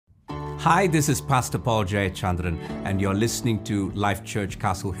Hi, this is Pastor Paul Jayachandran, and you're listening to Life Church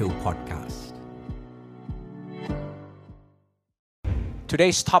Castle Hill podcast.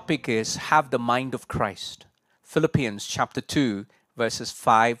 Today's topic is Have the Mind of Christ. Philippians chapter 2, verses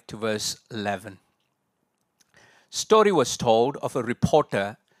 5 to verse 11. Story was told of a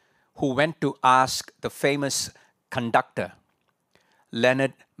reporter who went to ask the famous conductor,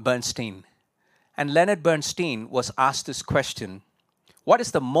 Leonard Bernstein. And Leonard Bernstein was asked this question: what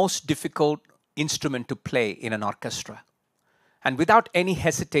is the most difficult instrument to play in an orchestra? And without any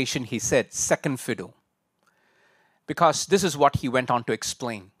hesitation, he said, second fiddle. Because this is what he went on to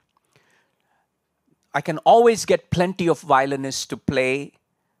explain. I can always get plenty of violinists to play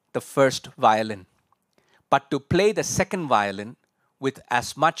the first violin, but to play the second violin with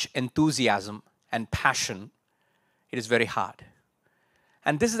as much enthusiasm and passion, it is very hard.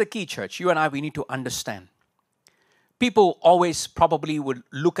 And this is the key, church. You and I, we need to understand. People always probably would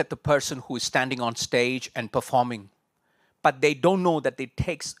look at the person who is standing on stage and performing, but they don't know that it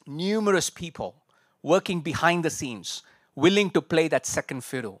takes numerous people working behind the scenes, willing to play that second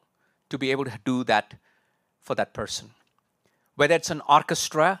fiddle to be able to do that for that person. Whether it's an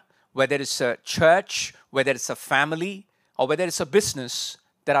orchestra, whether it's a church, whether it's a family, or whether it's a business,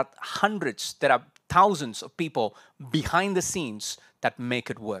 there are hundreds, there are thousands of people behind the scenes that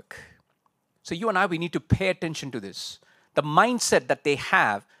make it work. So you and I, we need to pay attention to this. The mindset that they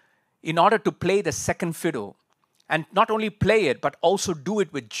have in order to play the second fiddle, and not only play it, but also do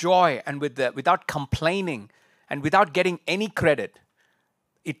it with joy and without complaining and without getting any credit,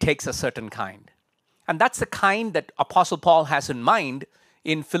 it takes a certain kind. And that's the kind that Apostle Paul has in mind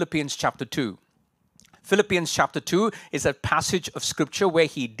in Philippians chapter 2. Philippians chapter 2 is a passage of scripture where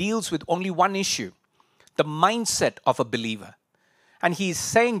he deals with only one issue: the mindset of a believer. And he's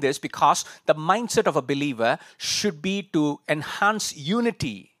saying this because the mindset of a believer should be to enhance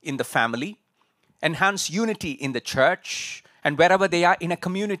unity in the family, enhance unity in the church, and wherever they are in a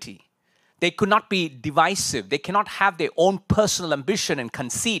community. They could not be divisive. They cannot have their own personal ambition and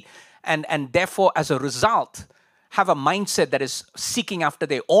conceit, and therefore, as a result, have a mindset that is seeking after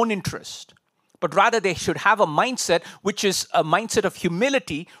their own interest. But rather, they should have a mindset which is a mindset of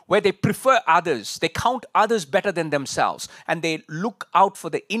humility, where they prefer others, they count others better than themselves, and they look out for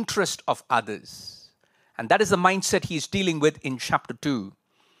the interest of others. And that is the mindset he's dealing with in chapter 2.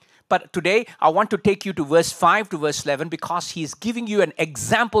 But today, I want to take you to verse 5 to verse 11, because he's giving you an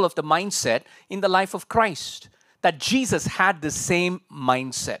example of the mindset in the life of Christ, that Jesus had the same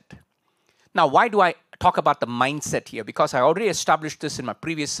mindset. Now, why do I talk about the mindset here? Because I already established this in my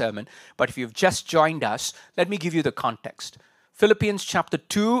previous sermon, but if you've just joined us, let me give you the context. Philippians chapter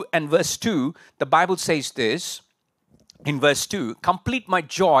 2 and verse 2, the Bible says this in verse 2: complete my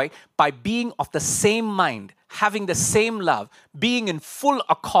joy by being of the same mind, having the same love, being in full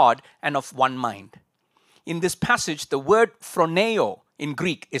accord and of one mind. In this passage, the word phroneo in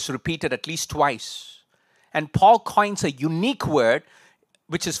Greek is repeated at least twice. And Paul coins a unique word,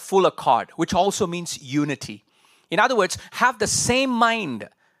 which is full accord, which also means unity. In other words, have the same mind,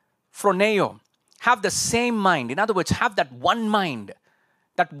 phroneo, have the same mind. In other words, have that one mind,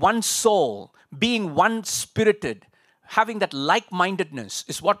 that one soul, being one-spirited, having that like-mindedness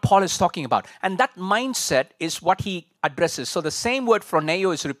is what Paul is talking about. And that mindset is what he addresses. So the same word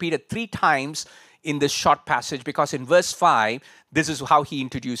phroneo is repeated 3 times in this short passage, because in verse 5, this is how he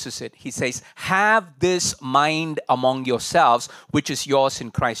introduces it. He says, have this mind among yourselves, which is yours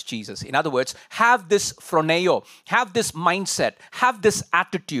in Christ Jesus. In other words, have this phroneo, have this mindset, have this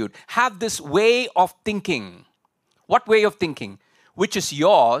attitude, have this way of thinking. What way of thinking? Which is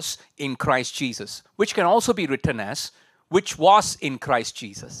yours in Christ Jesus, which can also be written as, which was in Christ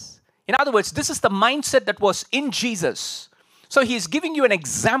Jesus. In other words, this is the mindset that was in Jesus. So he's giving you an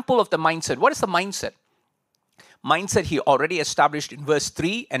example of the mindset. What is the mindset? Mindset he already established in verse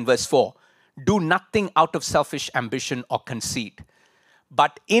 3 and verse 4. Do nothing out of selfish ambition or conceit,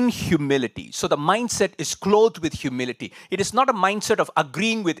 but in humility. So the mindset is clothed with humility. It is not a mindset of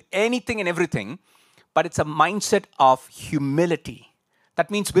agreeing with anything and everything, but it's a mindset of humility. That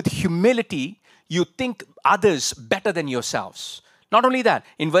means with humility, you think others better than yourselves. Not only that,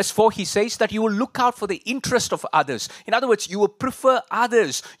 in verse 4, he says that you will look out for the interest of others. In other words, you will prefer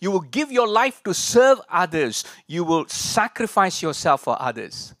others. You will give your life to serve others. You will sacrifice yourself for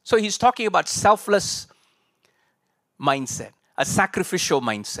others. So he's talking about selfless mindset, a sacrificial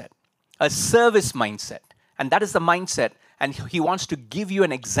mindset, a service mindset. And that is the mindset. And he wants to give you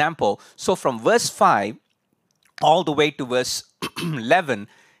an example. So from verse 5 all the way to verse 11,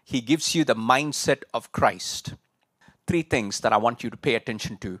 he gives you the mindset of Christ. 3 things that I want you to pay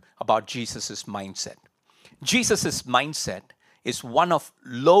attention to about Jesus' mindset. Jesus' mindset is one of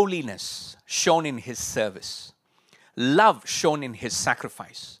lowliness shown in his service, love shown in his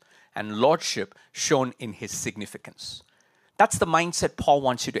sacrifice, and lordship shown in his significance. That's the mindset Paul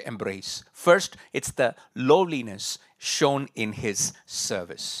wants you to embrace. First, it's the lowliness shown in his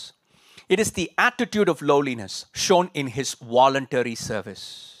service. It is the attitude of lowliness shown in his voluntary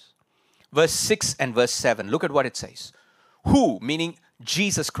service. Verse 6 and verse 7, look at what it says. Who, meaning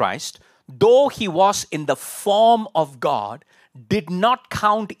Jesus Christ, though he was in the form of God, did not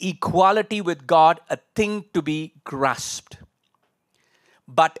count equality with God a thing to be grasped,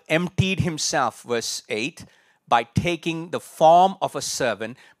 but emptied himself, verse 8, by taking the form of a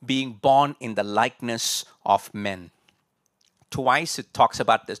servant, being born in the likeness of men. Twice it talks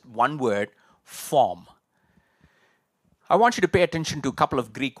about this one word, form. I want you to pay attention to a couple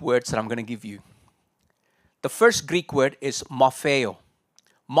of Greek words that I'm going to give you. The first Greek word is morpheo.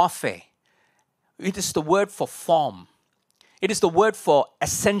 Morphe. It is the word for form. It is the word for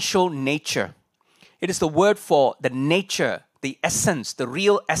essential nature. It is the word for the nature, the essence, the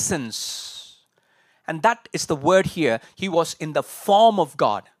real essence. And that is the word here. He was in the form of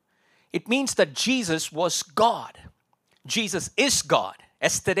God. It means that Jesus was God. Jesus is God,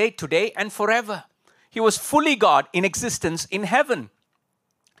 yesterday, today, and forever. He was fully God in existence in heaven.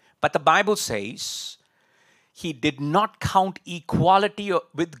 But the Bible says he did not count equality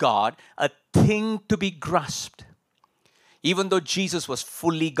with God a thing to be grasped. Even though Jesus was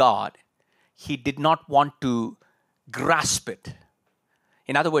fully God, he did not want to grasp it.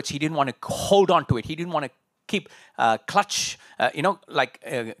 In other words, he didn't want to hold on to it. He didn't want to keep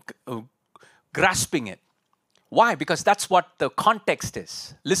grasping it. Why? Because that's what the context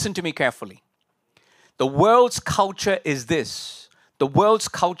is. Listen to me carefully. The world's culture is this. The world's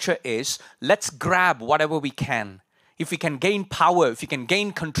culture is, let's grab whatever we can. If we can gain power, if we can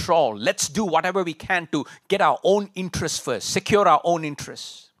gain control, let's do whatever we can to get our own interests first, secure our own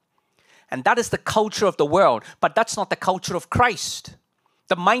interests. And that is the culture of the world, but that's not the culture of Christ.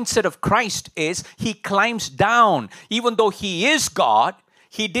 The mindset of Christ is he climbs down. Even though he is God,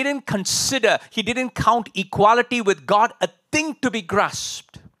 he didn't count equality with God a thing to be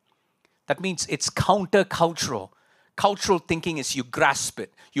grasped. That means it's countercultural. Cultural thinking is you grasp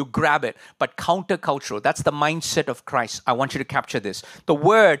it, you grab it, but countercultural, that's the mindset of Christ. I want you to capture this. The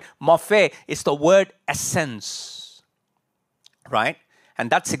word morphe is the word essence, right? And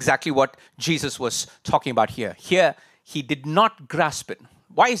that's exactly what Jesus was talking about here. Here, he did not grasp it.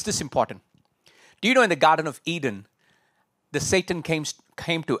 Why is this important? Do you know in the Garden of Eden, the Satan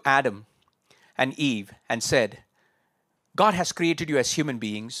came to Adam and Eve and said, God has created you as human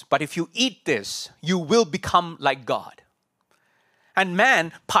beings, but if you eat this, you will become like God. And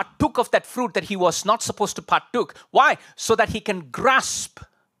man partook of that fruit that he was not supposed to partook. Why? So that he can grasp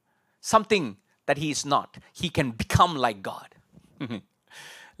something that he is not. He can become like God.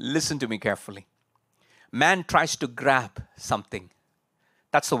 Listen to me carefully. Man tries to grab something.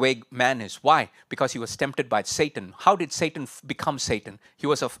 That's the way man is. Why? Because he was tempted by Satan. How did Satan become Satan? He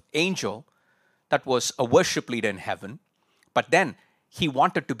was an angel that was a worship leader in heaven. But then he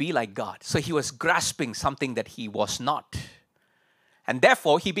wanted to be like God. So he was grasping something that he was not. And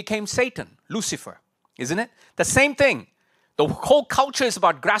therefore he became Satan, Lucifer. Isn't it? The same thing. The whole culture is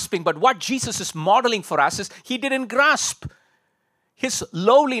about grasping. But what Jesus is modeling for us is he didn't grasp his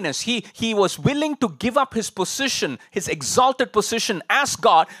lowliness. He was willing to give up his position, his exalted position as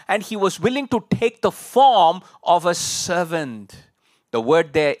God. And he was willing to take the form of a servant. The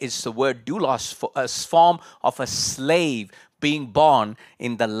word there is the word doulos, for a form of a slave being born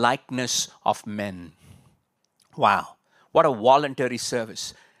in the likeness of men. Wow, what a voluntary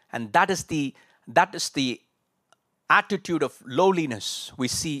service. And that is the attitude of lowliness we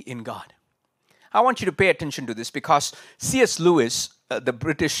see in God. I want you to pay attention to this because C.S. Lewis, the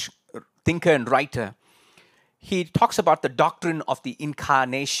British thinker and writer, he talks about the doctrine of the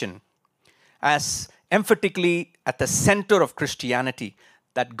incarnation as emphatically at the center of Christianity,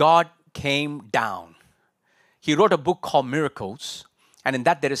 that God came down. He wrote a book called Miracles, and in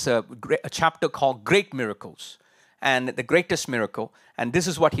that there is a chapter called Great Miracles, and the greatest miracle, and this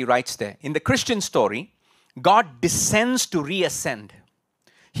is what he writes there. In the Christian story, God descends to reascend.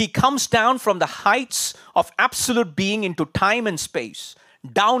 He comes down from the heights of absolute being into time and space,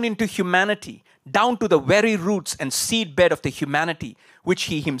 down into humanity, down to the very roots and seedbed of the humanity which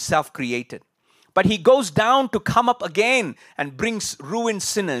he himself created. But he goes down to come up again and brings ruined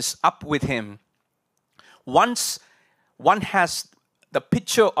sinners up with him. Once one has the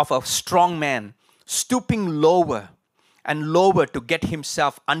picture of a strong man stooping lower and lower to get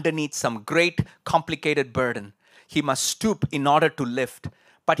himself underneath some great complicated burden. He must stoop in order to lift.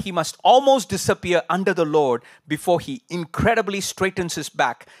 but he must almost disappear under the load before he incredibly straightens his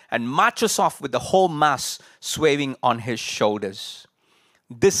back and marches off with the whole mass swaying on his shoulders.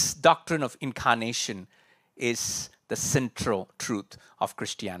 This doctrine of incarnation is the central truth of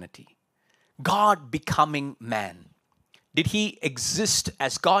Christianity. God becoming man. Did he exist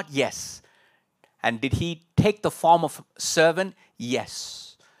as God? Yes. And did he take the form of servant?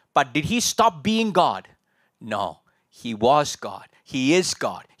 Yes. But did he stop being God? No. He was God. He is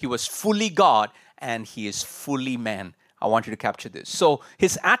God. He was fully God and he is fully man. I want you to capture this. So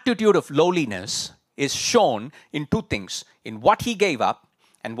his attitude of lowliness is shown in two things, in what he gave up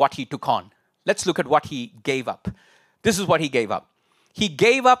and what he took on. Let's look at what he gave up. This is what he gave up. He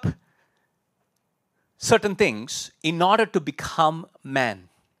gave up certain things in order to become man,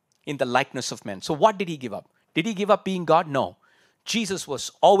 in the likeness of men. So what did he give up? Did he give up being God? No. Jesus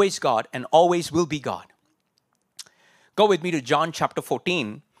was always God and always will be God. Go with me to John chapter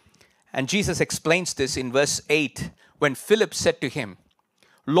 14, and Jesus explains this in verse 8 when Philip said to him,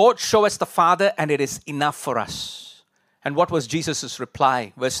 Lord, show us the Father and it is enough for us. And what was Jesus'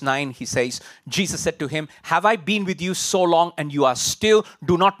 reply? Verse 9, he says, Jesus said to him, have I been with you so long and you are still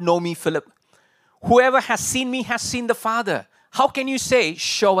do not know me, Philip? Whoever has seen me has seen the Father. How can you say,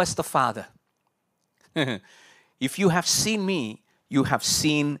 show us the Father? If you have seen me, you have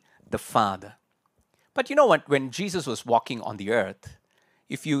seen the Father. But you know what? When Jesus was walking on the earth,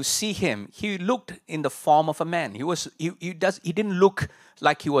 if you see him, he looked in the form of a man. He didn't look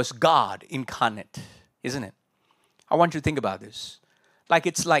like he was God incarnate, isn't it? I want you to think about this.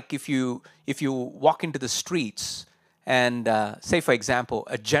 It's like if you walk into the streets and say, for example,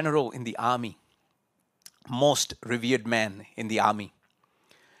 a general in the army, most revered man in the army,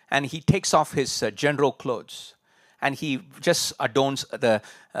 and he takes off his general clothes and he just adorns the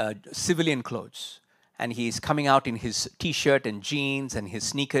civilian clothes. And he's coming out in his t-shirt and jeans and his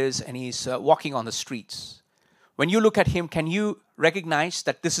sneakers, and he's walking on the streets. When you look at him, can you recognize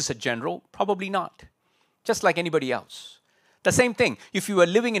that this is a general? Probably not. Just like anybody else. The same thing, if you were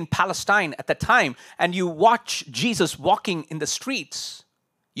living in Palestine at the time and you watch Jesus walking in the streets,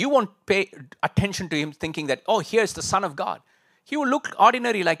 you won't pay attention to him thinking that, oh, here's the Son of God. He will look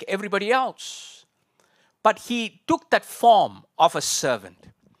ordinary like everybody else. But he took that form of a servant.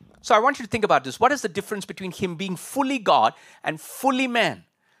 So I want you to think about this. What is the difference between him being fully God and fully man?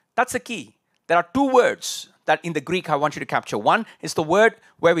 That's the key. There are two words that in the Greek I want you to capture. One is the word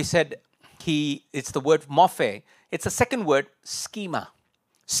where we said it's the word morphe. It's the second word, schema.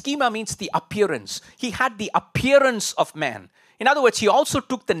 Schema means the appearance. He had the appearance of man. In other words, he also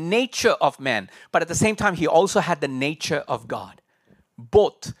took the nature of man, but at the same time, he also had the nature of God.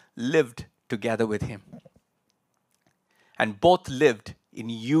 Both lived together with him. And both lived in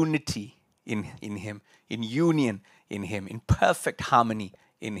unity in him, in union in him, in perfect harmony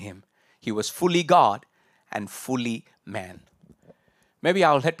in him. He was fully God and fully man. Maybe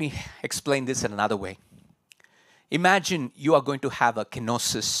let me explain this in another way. Imagine you are going to have a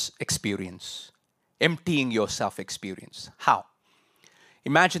kenosis experience, emptying yourself experience. How?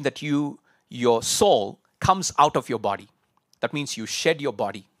 Imagine that your soul comes out of your body. That means you shed your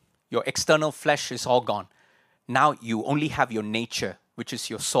body. Your external flesh is all gone. Now you only have your nature, which is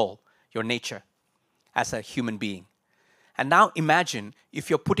your soul, your nature, as a human being. And now imagine if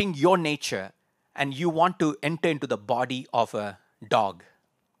you're putting your nature and you want to enter into the body of a dog.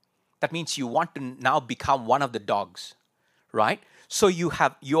 That means you want to now become one of the dogs, right? So you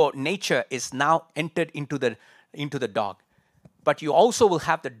have your nature is now entered into the dog. But you also will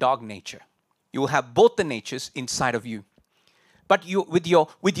have the dog nature. You will have both the natures inside of you. But with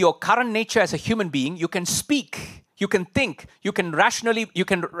your current nature as a human being, you can speak, you can think, you can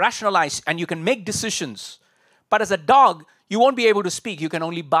rationalize, and you can make decisions. But as a dog, you won't be able to speak. You can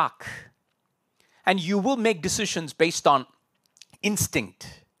only bark. And you will make decisions based on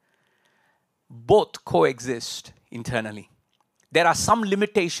instinct. Both coexist internally. There are some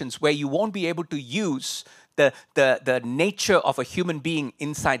limitations where you won't be able to use the nature of a human being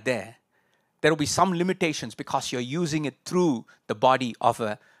inside there. There will be some limitations because you're using it through the body of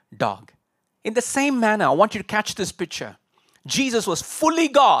a dog. In the same manner, I want you to catch this picture. Jesus was fully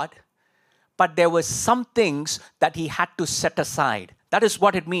God, but there were some things that he had to set aside. That is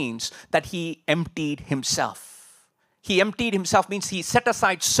what it means that he emptied himself. He emptied himself means he set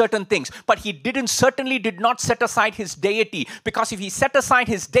aside certain things, but he certainly did not set aside his deity, because if he set aside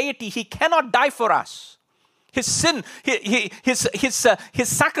his deity, he cannot die for us. His sin, his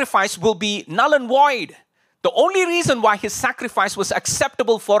sacrifice will be null and void. The only reason why his sacrifice was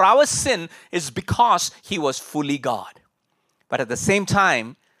acceptable for our sin is because he was fully God. But at the same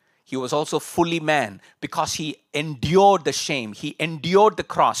time, he was also fully man because he endured the shame. He endured the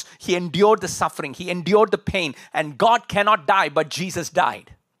cross. He endured the suffering. He endured the pain. And God cannot die, but Jesus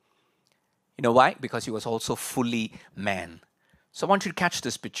died. You know why? Because he was also fully man. So I want you to catch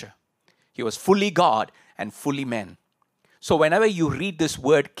this picture. He was fully God and fully man. So whenever you read this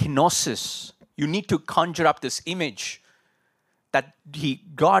word kenosis, you need to conjure up this image that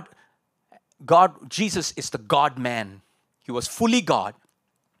Jesus is the God-man. He was fully God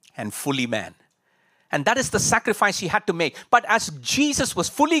and fully man. And that is the sacrifice he had to make. But as Jesus was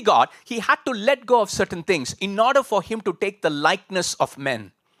fully God, he had to let go of certain things in order for him to take the likeness of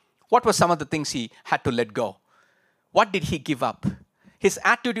men. What were some of the things he had to let go? What did he give up? His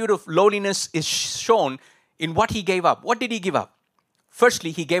attitude of lowliness is shown in what he gave up. What did he give up?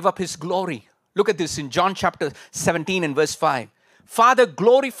 Firstly, he gave up his glory. Look at this in John chapter 17 and verse 5. Father,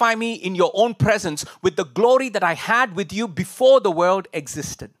 glorify me in your own presence with the glory that I had with you before the world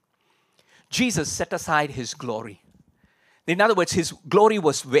existed. Jesus set aside his glory. In other words, his glory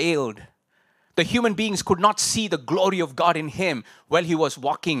was veiled. The human beings could not see the glory of God in him while he was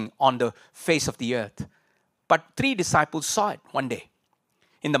walking on the face of the earth. But 3 disciples saw it one day.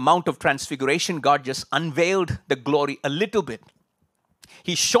 In the Mount of Transfiguration, God just unveiled the glory a little bit.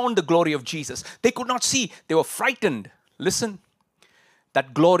 He shone the glory of Jesus. They could not see. They were frightened. Listen,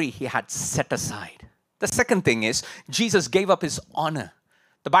 that glory he had set aside. The second thing is, Jesus gave up his honor.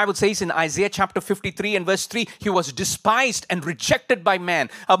 The Bible says in Isaiah chapter 53 and verse 3, he was despised and rejected by man,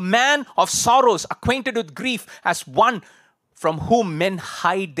 a man of sorrows, acquainted with grief, as one from whom men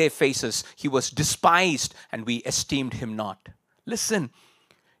hide their faces. He was despised and we esteemed him not. Listen,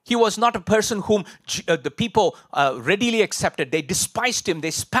 he was not a person whom the people readily accepted. They despised him,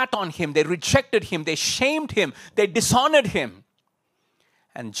 they spat on him, they rejected him, they shamed him, they dishonored him.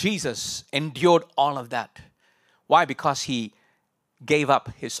 And Jesus endured all of that. Why? Because he gave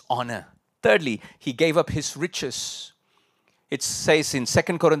up his honor. Thirdly, he gave up his riches. It says in 2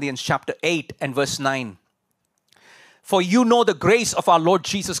 Corinthians chapter 8 and verse 9, for you know the grace of our Lord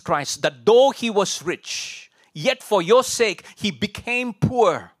Jesus Christ, that though he was rich, yet for your sake he became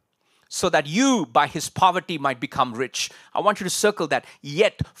poor, so that you by his poverty might become rich. I want you to circle that.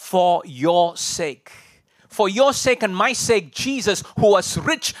 Yet for your sake. For your sake and my sake, Jesus, who was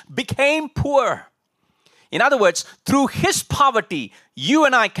rich, became poor. In other words, through his poverty, you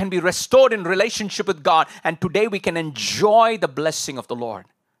and I can be restored in relationship with God. And today we can enjoy the blessing of the Lord.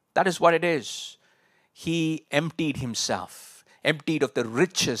 That is what it is. He emptied himself, emptied of the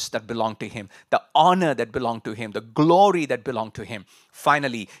riches that belonged to him, the honor that belonged to him, the glory that belonged to him.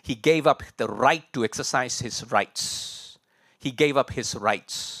 Finally, he gave up the right to exercise his rights. He gave up his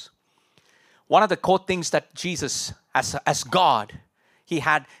rights. One of the core things that Jesus, as God,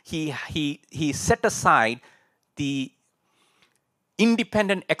 he set aside the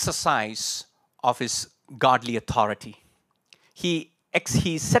independent exercise of his godly authority. He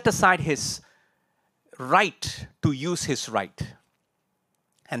set aside his right to use his right.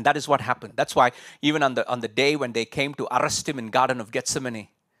 And that is what happened. That's why even on the day when they came to arrest him in Garden of Gethsemane,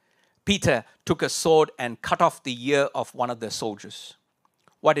 Peter took a sword and cut off the ear of one of the soldiers.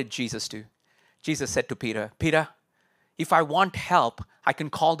 What did Jesus do? Jesus said to Peter, Peter, if I want help, I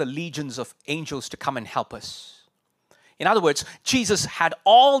can call the legions of angels to come and help us. In other words, Jesus had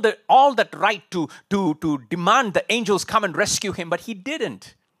all that right to demand the angels come and rescue him, but he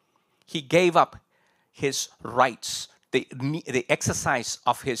didn't. He gave up his rights, the exercise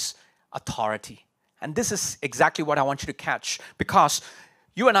of his authority. And this is exactly what I want you to catch, because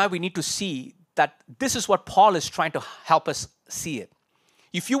you and I, we need to see that this is what Paul is trying to help us see it.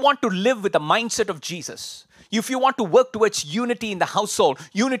 If you want to live with the mindset of Jesus, if you want to work towards unity in the household,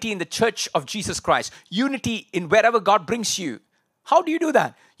 unity in the church of Jesus Christ, unity in wherever God brings you, how do you do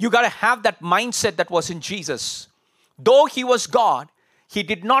that? You got to have that mindset that was in Jesus. Though he was God, he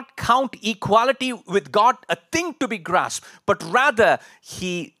did not count equality with God a thing to be grasped, but rather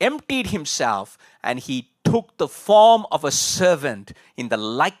he emptied himself and he took the form of a servant in the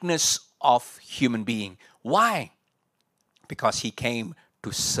likeness of human being. Why? Because he came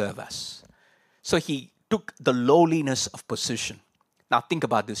to serve us. So he took the lowliness of position. Now think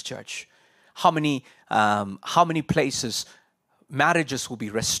about this, church. How many places marriages will be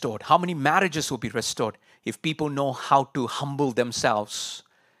restored? How many marriages will be restored if people know how to humble themselves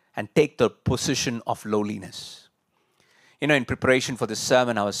and take the position of lowliness? You know, in preparation for this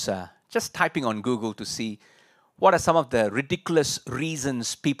sermon, I was just typing on Google to see what are some of the ridiculous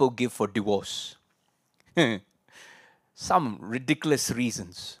reasons people give for divorce. Some ridiculous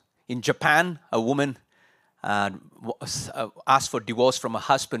reasons. In Japan, a woman asked for divorce from her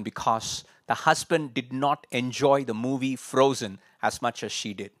husband because the husband did not enjoy the movie Frozen as much as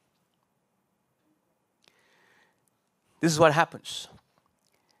she did. This is what happens.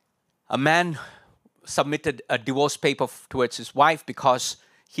 A man submitted a divorce paper towards his wife because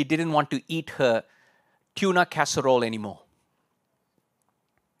he didn't want to eat her tuna casserole anymore.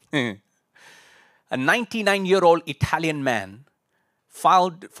 A 99-year-old Italian man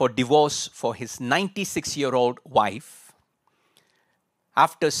filed for divorce for his 96-year-old wife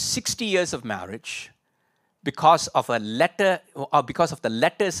after 60 years of marriage because of a letter, or because of the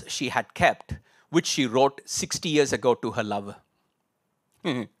letters she had kept, which she wrote 60 years ago to her lover.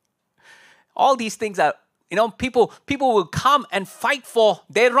 All these things are, people will come and fight for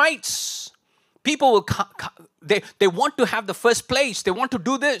their rights. People will come, they want to have the first place. They want to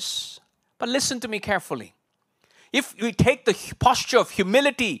do this. But listen to me carefully. If we take the posture of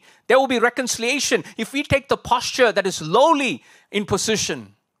humility, there will be reconciliation. If we take the posture that is lowly in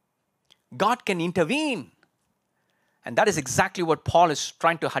position, God can intervene. And that is exactly what Paul is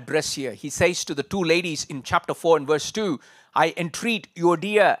trying to address here. He says to the two ladies in chapter 4 and verse 2, I entreat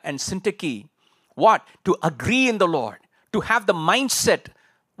Euodia and Syntyche, what? To agree in the Lord, to have the mindset.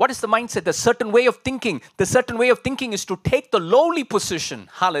 What is the mindset? The certain way of thinking. The certain way of thinking is to take the lowly position.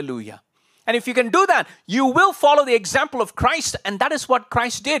 Hallelujah. And if you can do that, you will follow the example of Christ. And that is what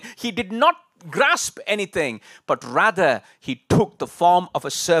Christ did. He did not grasp anything, but rather he took the form of a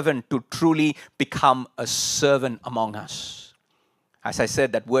servant to truly become a servant among us. As I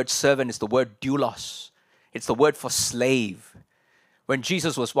said, that word servant is the word doulos. It's the word for slave. When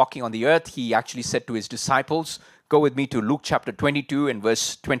Jesus was walking on the earth, he actually said to his disciples, go with me to Luke chapter 22 and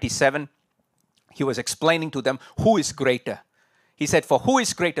verse 27. He was explaining to them who is greater. He said, for who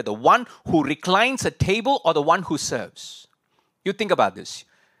is greater, the one who reclines at table or the one who serves? You think about this.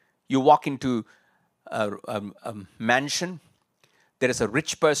 You walk into a mansion. There is a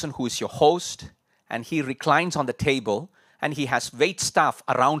rich person who is your host, and he reclines on the table, and he has wait staff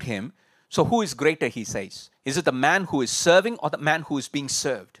around him. So who is greater, he says? Is it the man who is serving or the man who is being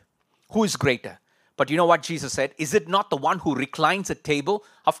served? Who is greater? But you know what Jesus said? Is it not the one who reclines at table?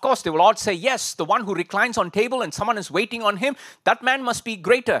 Of course, they will all say, yes, the one who reclines on table and someone is waiting on him, that man must be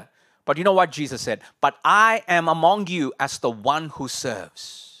greater. But you know what Jesus said? But I am among you as the one who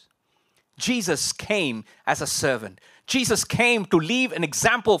serves. Jesus came as a servant. Jesus came to leave an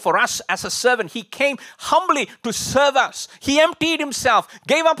example for us as a servant. He came humbly to serve us. He emptied himself,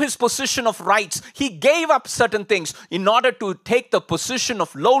 gave up his position of rights. He gave up certain things in order to take the position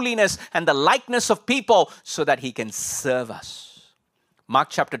of lowliness and the likeness of people so that he can serve us. Mark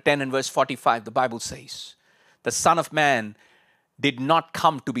chapter 10 and verse 45, the Bible says, the Son of Man did not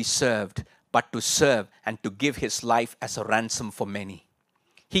come to be served, but to serve and to give his life as a ransom for many.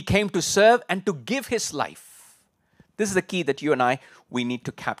 He came to serve and to give his life. This is the key that you and I, we need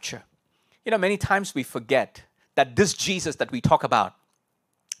to capture. Many times we forget that this Jesus that we talk about,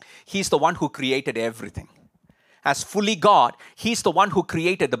 he's the one who created everything. As fully God, he's the one who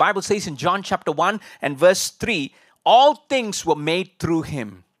created. The Bible says in John chapter 1 and verse 3, all things were made through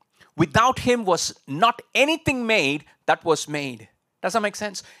him. Without him was not anything made that was made. Does that make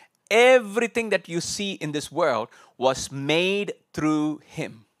sense? Everything that you see in this world was made through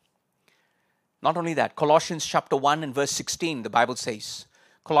him. Not only that, Colossians chapter 1 and verse 16, the Bible says,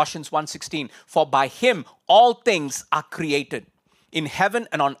 Colossians 1:16, for by him all things are created, in heaven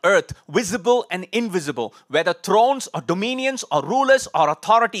and on earth, visible and invisible, whether thrones or dominions or rulers or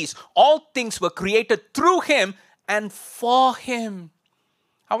authorities, all things were created through him and for him.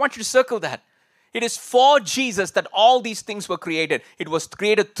 I want you to circle that. It is for Jesus that all these things were created. It was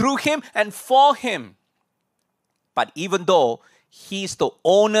created through him and for him. But even though he's the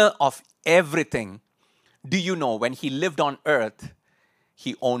owner of everything, do you know when he lived on earth,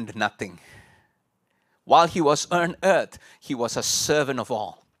 he owned nothing. While he was on earth, he was a servant of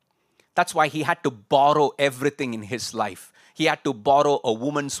all. That's why he had to borrow everything in his life. He had to borrow a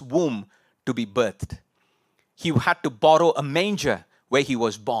woman's womb to be birthed. He had to borrow a manger where he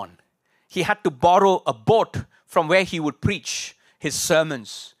was born. He had to borrow a boat from where he would preach his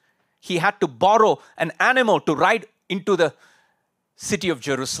sermons. He had to borrow an animal to ride into the city of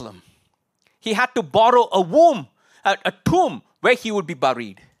Jerusalem. He had to borrow a womb, a tomb where he would be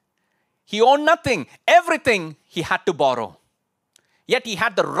buried. He owned nothing. Everything he had to borrow. Yet he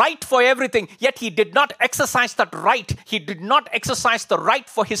had the right for everything. Yet he did not exercise that right. He did not exercise the right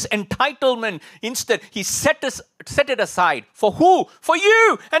for his entitlement. Instead, he set it aside. For who? For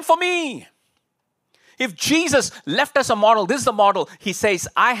you and for me. If Jesus left us a model, this is the model. He says,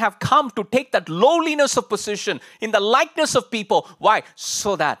 I have come to take that lowliness of position in the likeness of people. Why?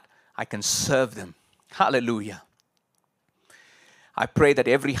 So that I can serve them. Hallelujah. I pray that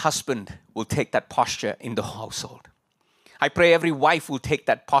every husband will take that posture in the household. I pray every wife will take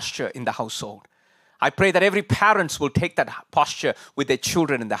that posture in the household. I pray that every parents will take that posture with their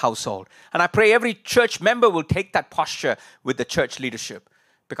children in the household. And I pray every church member will take that posture with the church leadership.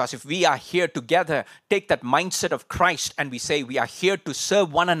 Because if we are here together, take that mindset of Christ and we say we are here to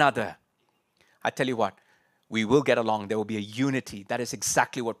serve one another, I tell you what, we will get along. There will be a unity. That is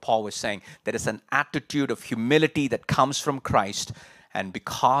exactly what Paul was saying. There is an attitude of humility that comes from Christ. And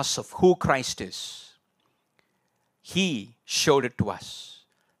because of who Christ is, He showed it to us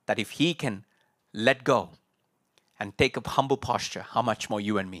that if He can let go and take a humble posture, how much more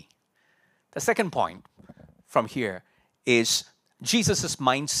you and me? The second point from here is Jesus'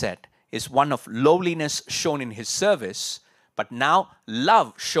 mindset is one of lowliness shown in His service, but now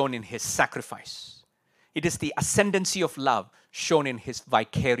love shown in His sacrifice. It is the ascendancy of love shown in His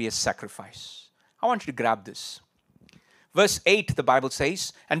vicarious sacrifice. I want you to grab this. Verse 8, the Bible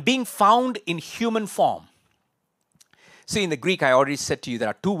says, and being found in human form. See, in the Greek, I already said to you, there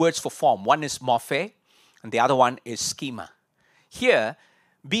are two words for form. One is morphe, and the other one is schema. Here,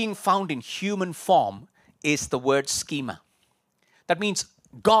 being found in human form is the word schema. That means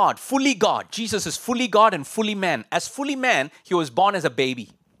God, fully God. Jesus is fully God and fully man. As fully man, He was born as a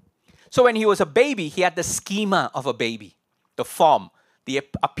baby. So when He was a baby, He had the schema of a baby, the form, the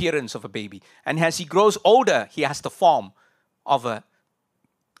appearance of a baby. And as He grows older, He has the form of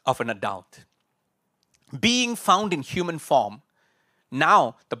an adult. Being found in human form,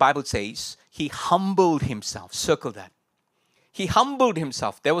 now the Bible says He humbled Himself. Circle that. He humbled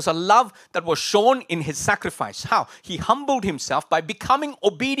Himself. There was a love that was shown in His sacrifice. How? He humbled Himself by becoming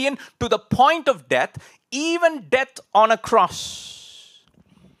obedient to the point of death, even death on a cross.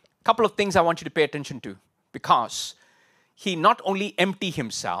 A couple of things I want you to pay attention to, because He not only emptied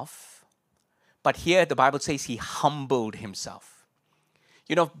Himself, but here the Bible says He humbled Himself.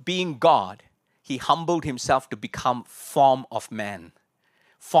 You know, being God, He humbled Himself to become form of man,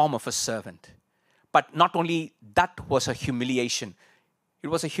 form of a servant. But not only that was a humiliation. It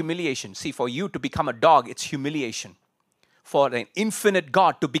was a humiliation. See, for you to become a dog, it's humiliation. For an infinite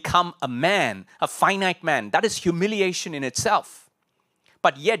God to become a man, a finite man, that is humiliation in itself.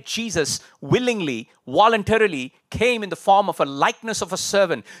 But yet Jesus willingly, voluntarily came in the form of a likeness of a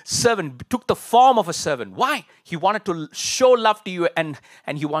servant. Servant took the form of a servant. Why? He wanted to show love to you and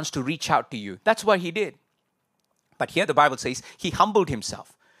He wants to reach out to you. That's what He did. But here the Bible says He humbled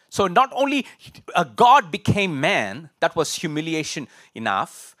Himself. So not only a God became man, that was humiliation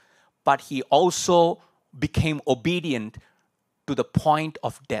enough, but He also became obedient to the point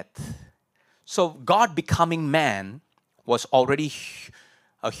of death. So God becoming man was already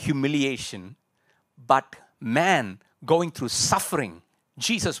a humiliation, but man going through suffering.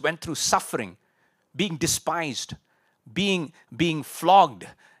 Jesus went through suffering, being despised, being flogged,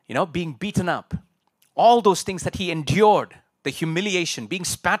 being beaten up. All those things that He endured. The humiliation, being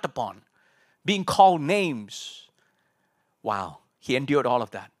spat upon, being called names. Wow, He endured all of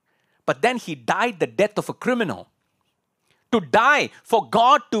that. But then He died the death of a criminal. To die, for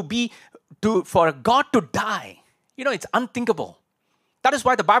God to die. It's unthinkable. That is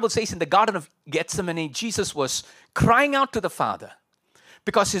why the Bible says in the Garden of Gethsemane, Jesus was crying out to the Father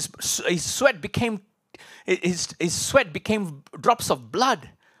because his sweat became drops of blood.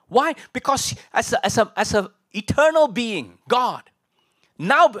 Why? Because as a eternal being, God,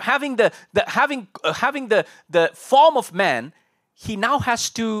 now having the form of man, He now has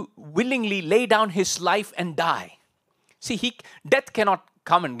to willingly lay down His life and die. See, death cannot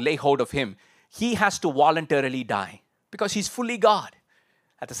come and lay hold of Him. He has to voluntarily die because He's fully God.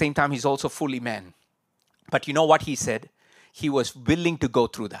 At the same time, He's also fully man. But you know what He said? He was willing to go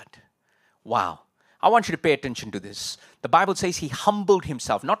through that. Wow. I want you to pay attention to this. The Bible says He humbled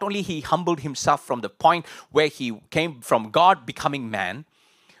Himself. Not only He humbled Himself from the point where He came from God becoming man,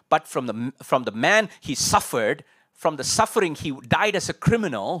 but from the man He suffered. From the suffering, He died as a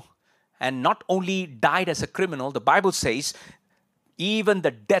criminal. And not only died as a criminal, the Bible says, even the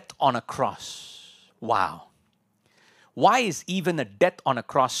death on a cross. Wow. Why is even a death on a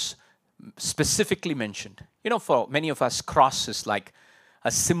cross specifically mentioned? For many of us, cross is like a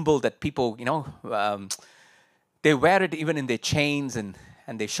symbol that people, they wear it even in their chains and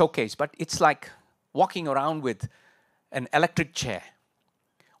they showcase. But it's like walking around with an electric chair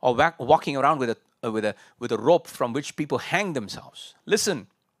or walking around with a rope from which people hang themselves. Listen,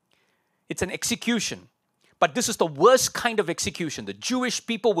 it's an execution. But this is the worst kind of execution. The Jewish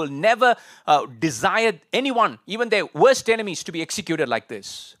people will never desire anyone, even their worst enemies, to be executed like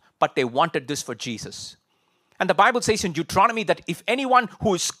this. But they wanted this for Jesus. And the Bible says in Deuteronomy that if anyone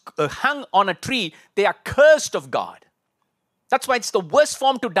who is hung on a tree, they are cursed of God. That's why it's the worst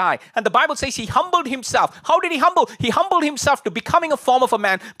form to die. And the Bible says he humbled himself. How did he humble? He humbled himself to becoming a form of a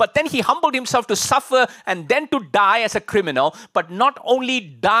man, but then he humbled himself to suffer and then to die as a criminal. But not only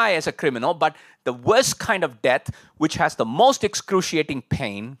die as a criminal, but the worst kind of death, which has the most excruciating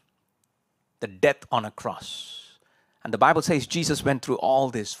pain, the death on a cross. And the Bible says Jesus went through all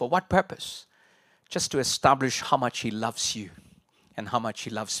this. For what purpose? Just to establish how much he loves you and how much he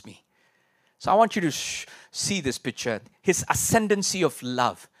loves me. So I want you to see this picture. His ascendancy of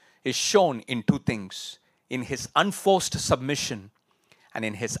love is shown in two things: in his unforced submission and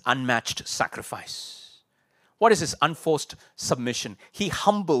in his unmatched sacrifice. What is his unforced submission? He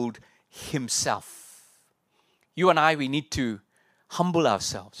humbled himself. You and I, we need to humble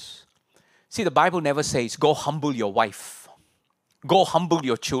ourselves. See, the Bible never says, go humble your wife. Go humble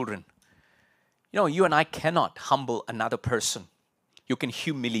your children. You know, you and I cannot humble another person. You can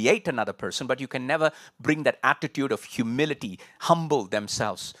humiliate another person, but you can never bring that attitude of humility, humble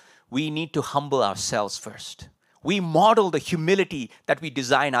themselves. We need to humble ourselves first. We model the humility that we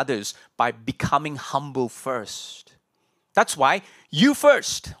desire in others by becoming humble first. That's why you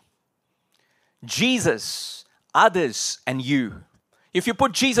first, Jesus, others, and you. If you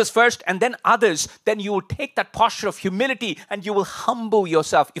put Jesus first and then others, then you will take that posture of humility and you will humble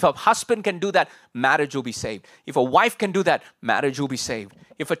yourself. If a husband can do that, marriage will be saved. If a wife can do that, marriage will be saved.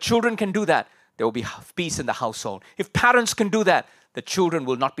 If a children can do that, there will be peace in the household. If parents can do that, the children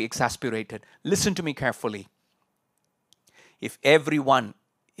will not be exasperated. Listen to me carefully. If everyone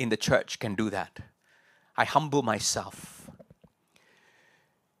in the church can do that, I humble myself.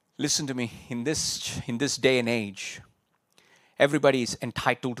 Listen to me, in this day and age, everybody is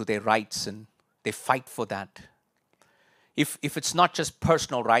entitled to their rights and they fight for that. If it's not just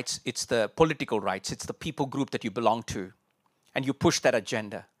personal rights, it's the political rights, it's the people group that you belong to, and you push that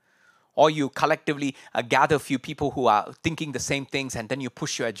agenda. Or you collectively gather a few people who are thinking the same things and then you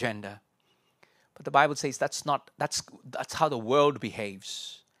push your agenda. But the Bible says that's how the world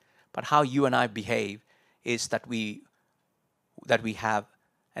behaves. But how you and I behave is that we have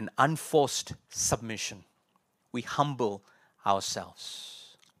an unforced submission. We humble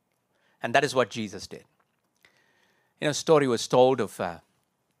ourselves. And that is what Jesus did. You know, a story was told of a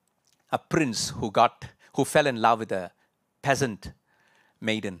prince who fell in love with a peasant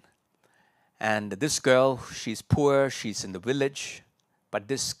maiden. And this girl, she's poor, she's in the village, but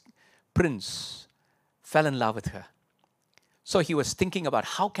this prince fell in love with her. So he was thinking about,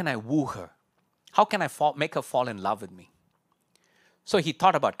 how can I woo her? How can I make her fall in love with me? So he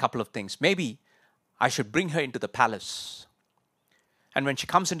thought about a couple of things. Maybe I should bring her into the palace. And when she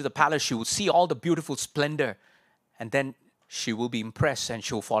comes into the palace, she will see all the beautiful splendor. And then she will be impressed and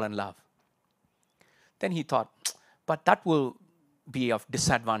she will fall in love. Then he thought, but that will be of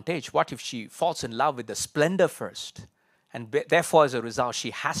disadvantage. What if she falls in love with the splendor first? And therefore, as a result,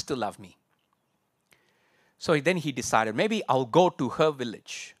 she has to love me. So then he decided, maybe I'll go to her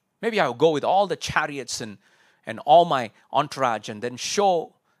village. Maybe I'll go with all the chariots and all my entourage and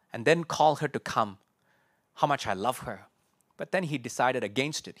then call her to come. How much I love her. But then he decided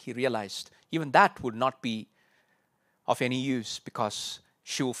against it. He realized even that would not be of any use because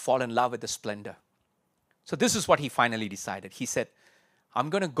she will fall in love with the splendor. So this is what he finally decided. He said, I'm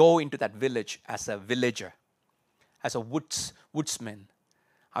going to go into that village as a villager, as a woodsman.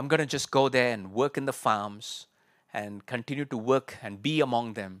 I'm going to just go there and work in the farms and continue to work and be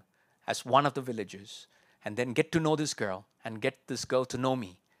among them as one of the villagers, and then get to know this girl and get this girl to know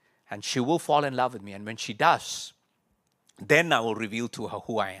me. And she will fall in love with me. And when she does, then I will reveal to her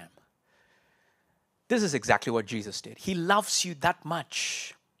who I am. This is exactly what Jesus did. He loves you that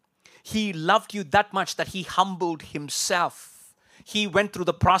much. He loved you that much that he humbled himself. He went through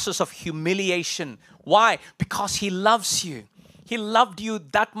the process of humiliation. Why? Because he loves you. He loved you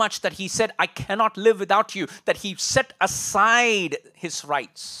that much that he said, I cannot live without you. That he set aside his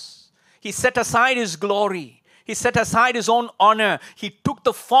rights. He set aside his glory. He set aside his own honor. He took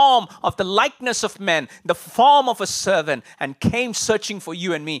the form of the likeness of men, the form of a servant, and came searching for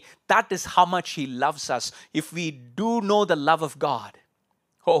you and me. That is how much he loves us. If we do know the love of God,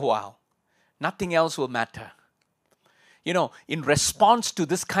 oh wow, nothing else will matter. You know, in response to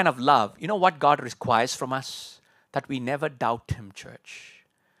this kind of love, you know what God requires from us? That we never doubt him, church.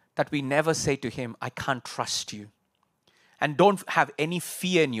 That we never say to him, I can't trust you. And don't have any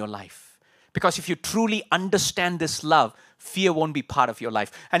fear in your life. Because if you truly understand this love, fear won't be part of your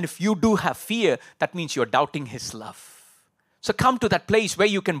life. And if you do have fear, that means you're doubting his love. So come to that place where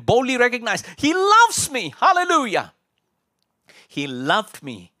you can boldly recognize, he loves me. Hallelujah. He loved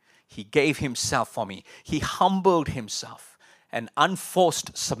me. He gave himself for me. He humbled himself. An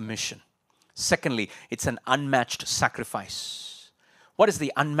unforced submission. Secondly, it's an unmatched sacrifice. What is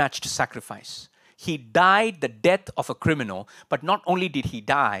the unmatched sacrifice? He died the death of a criminal, but not only did he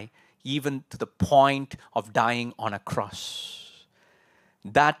die, even to the point of dying on a cross.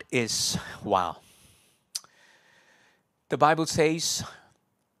 That is, wow. The Bible says,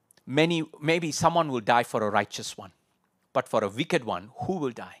 maybe someone will die for a righteous one, but for a wicked one, who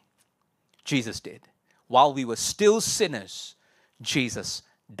will die? Jesus did. While we were still sinners, Jesus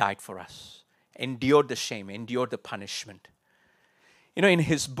died for us, endured the shame, endured the punishment. You know, in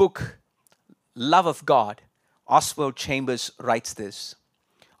his book, Love of God, Oswald Chambers writes this: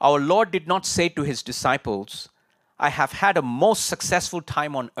 our Lord did not say to his disciples, I have had a most successful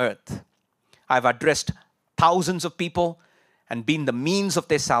time on earth. I've addressed thousands of people and been the means of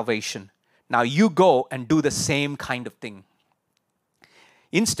their salvation. Now you go and do the same kind of thing.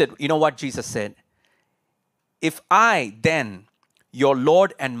 Instead, you know what Jesus said? If I then, your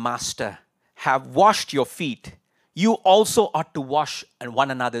Lord and Master, have washed your feet, you also ought to wash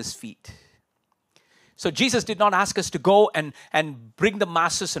one another's feet. So Jesus did not ask us to go and bring the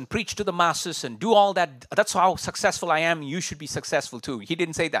masses and preach to the masses and do all that. That's how successful I am. You should be successful too. He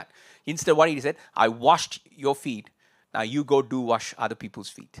didn't say that. Instead, what he said, I washed your feet. Now you go wash other people's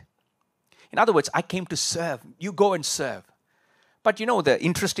feet. In other words, I came to serve. You go and serve. But you know, the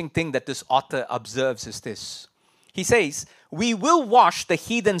interesting thing that this author observes is this. He says, we will wash the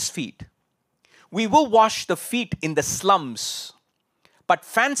heathen's feet. We will wash the feet in the slums. But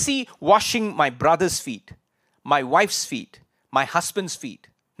fancy washing my brother's feet, my wife's feet, my husband's feet.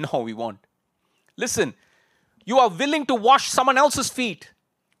 No, we won't. Listen, you are willing to wash someone else's feet,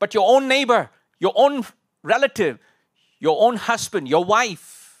 but your own neighbor, your own relative, your own husband, your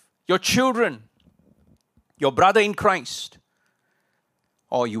wife, your children, your brother in Christ,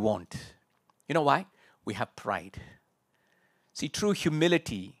 or you won't. You know why? We have pride. See, true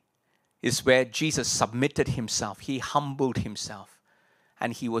humility is where Jesus submitted himself. He humbled himself.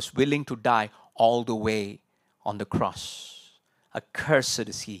 And he was willing to die all the way on the cross. Accursed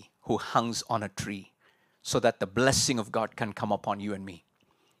is he who hangs on a tree, so that the blessing of God can come upon you and me.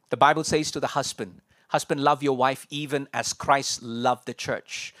 The Bible says to the husband, husband, love your wife even as Christ loved the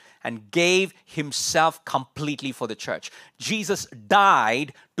church and gave himself completely for the church. Jesus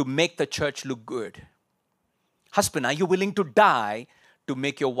died to make the church look good. Husband, are you willing to die to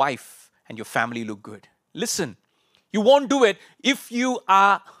make your wife and your family look good? Listen. You won't do it if you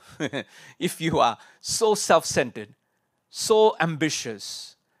are so self-centered, so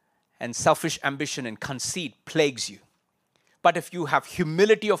ambitious, and selfish ambition and conceit plagues you. But if you have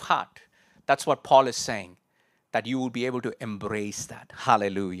humility of heart, that's what Paul is saying, that you will be able to embrace that.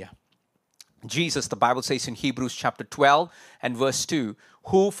 Hallelujah. Jesus, the Bible says in Hebrews chapter 12 and verse 2,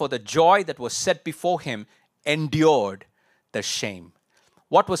 who for the joy that was set before him endured the shame.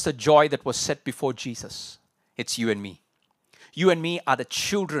 What was the joy that was set before Jesus? It's you and me. You and me are the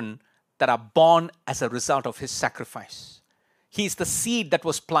children that are born as a result of his sacrifice. He is the seed that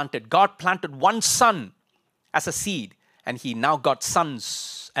was planted. God planted one son as a seed, and he now got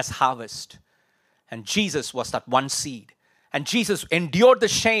sons as harvest. And Jesus was that one seed. And Jesus endured the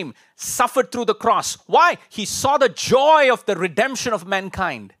shame, suffered through the cross. Why? He saw the joy of the redemption of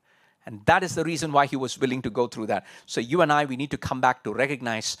mankind. And that is the reason why he was willing to go through that. So you and I, we need to come back to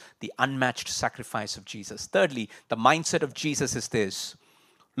recognize the unmatched sacrifice of Jesus. Thirdly, the mindset of Jesus is this: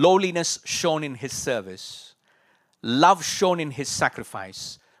 lowliness shown in his service, love shown in his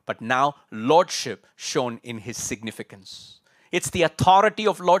sacrifice, but now lordship shown in his significance. It's the authority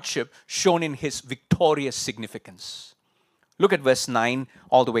of lordship shown in his victorious significance. Look at verse 9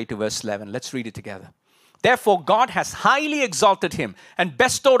 all the way to verse 11. Let's read it together. Therefore, God has highly exalted him and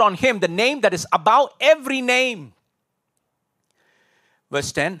bestowed on him the name that is above every name.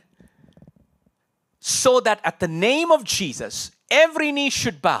 Verse 10. So that at the name of Jesus, every knee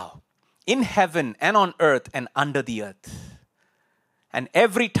should bow in heaven and on earth and under the earth. And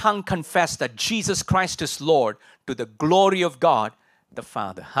every tongue confess that Jesus Christ is Lord, to the glory of God the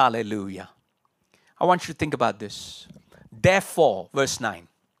Father. Hallelujah. I want you to think about this. Therefore, verse 9.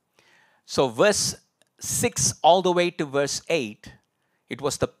 So verse 6 all the way to verse 8, it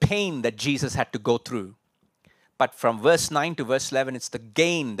was the pain that Jesus had to go through. But from verse 9 to verse 11, it's the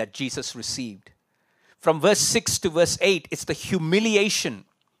gain that Jesus received. From verse 6 to verse 8, it's the humiliation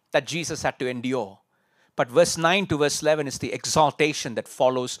that Jesus had to endure. But verse 9 to verse 11 is the exaltation that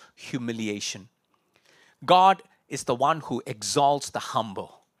follows humiliation. God is the one who exalts the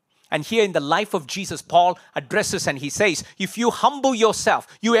humble. And here in the life of Jesus, Paul addresses and he says, if you humble yourself,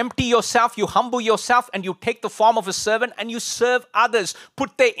 you empty yourself, you humble yourself, and you take the form of a servant and you serve others,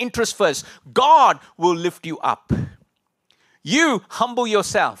 put their interest first, God will lift you up. You humble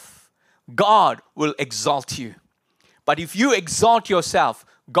yourself, God will exalt you. But if you exalt yourself,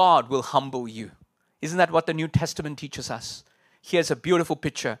 God will humble you. Isn't that what the New Testament teaches us? Here's a beautiful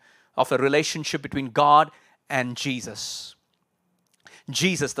picture of a relationship between God and Jesus.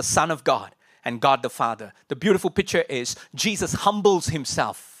 Jesus, the Son of God, and God the Father. The beautiful picture is Jesus humbles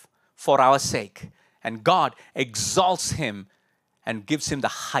himself for our sake, and God exalts him and gives him the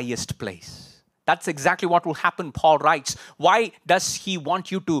highest place. That's exactly what will happen, Paul writes. Why does he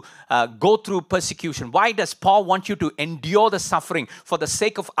want you to go through persecution? Why does Paul want you to endure the suffering for the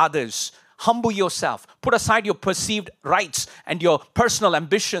sake of others? Humble yourself. Put aside your perceived rights and your personal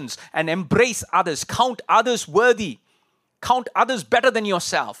ambitions and embrace others. Count others worthy. Count others better than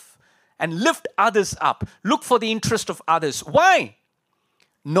yourself. And lift others up. Look for the interest of others. Why?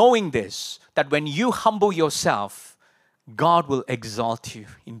 Knowing this, that when you humble yourself, God will exalt you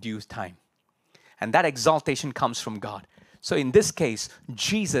in due time. And that exaltation comes from God. So in this case,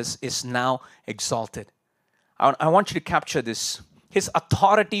 Jesus is now exalted. I want you to capture this. His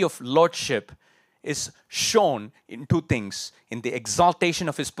authority of lordship is shown in two things: in the exaltation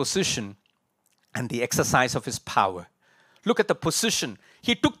of his position and the exercise of his power. Look at the position.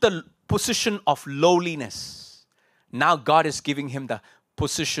 He took the position of lowliness. Now God is giving him the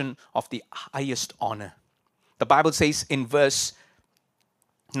position of the highest honor. The Bible says in verse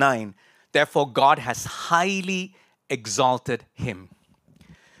 9, therefore God has highly exalted him.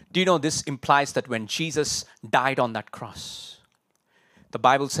 Do you know this implies that when Jesus died on that cross, the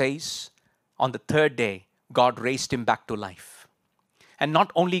Bible says on the third day, God raised him back to life. And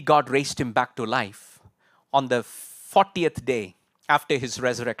not only God raised him back to life, on the 40th day after his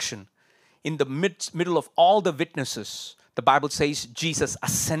resurrection, in the middle of all the witnesses, the Bible says Jesus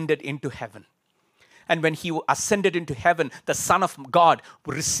ascended into heaven. And when he ascended into heaven, the Son of God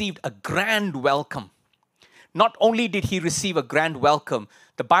received a grand welcome. Not only did he receive a grand welcome,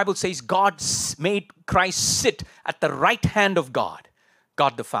 the Bible says God made Christ sit at the right hand of God,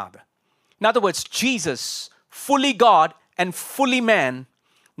 God the Father. In other words, Jesus, fully God and fully man,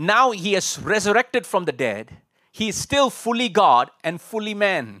 now he has resurrected from the dead. He is still fully God and fully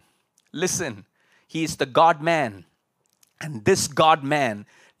man. Listen, he is the God-man. And this God-man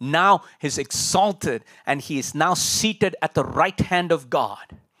now is exalted and he is now seated at the right hand of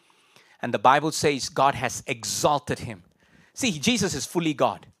God. And the Bible says God has exalted him. See, Jesus is fully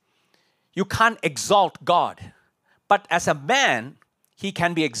God. You can't exalt God. But as a man, he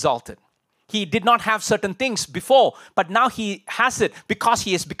can be exalted. He did not have certain things before, but now he has it because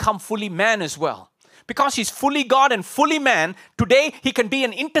he has become fully man as well. Because he's fully God and fully man, today he can be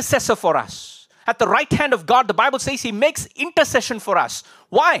an intercessor for us. At the right hand of God, the Bible says he makes intercession for us.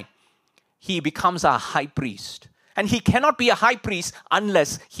 Why? He becomes our high priest. And he cannot be a high priest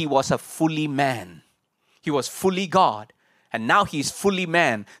unless he was a fully man. He was fully God. And now he is fully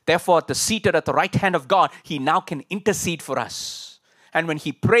man. Therefore, seated at the right hand of God, he now can intercede for us. And when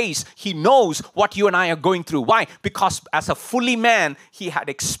he prays, he knows what you and I are going through. Why? Because as a fully man, he had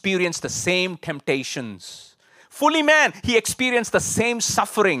experienced the same temptations. Fully man, he experienced the same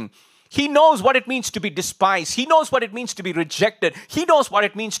suffering. He knows what it means to be despised. He knows what it means to be rejected. He knows what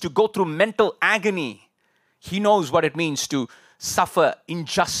it means to go through mental agony. He knows what it means to suffer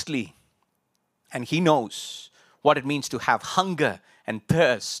unjustly. And he knows what it means to have hunger and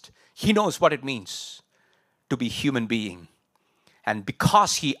thirst. He knows what it means to be a human being. And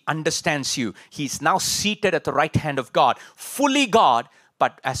because he understands you, he's now seated at the right hand of God, fully God,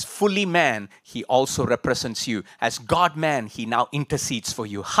 but as fully man, he also represents you. As God-man, he now intercedes for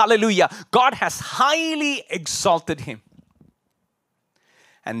you. Hallelujah. God has highly exalted him.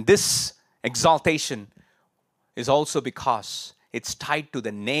 And this exaltation is also because it's tied to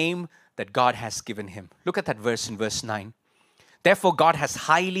the name that God has given him. Look at that verse in verse 9. Therefore, God has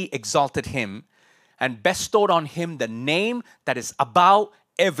highly exalted him and bestowed on him the name that is above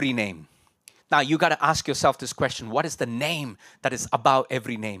every name. Now, you got to ask yourself this question. What is the name that is above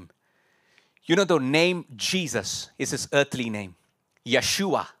every name? You know, the name Jesus is his earthly name.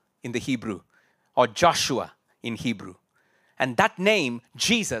 Yeshua in the Hebrew, or Joshua in Hebrew. And that name,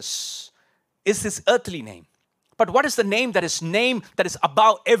 Jesus, is his earthly name. But what is the name that is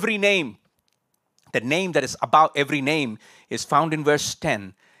above every name? The name that is above every name is found in verse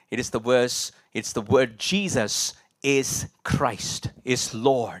 10. It's the word Jesus is Christ, is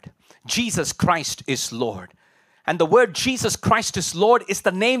Lord. Jesus Christ is Lord. And the word Jesus Christ is Lord is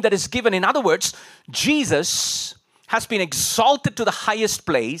the name that is given. In other words, Jesus has been exalted to the highest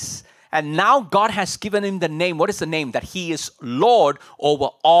place, and now God has given him the name. What is the name? That he is Lord over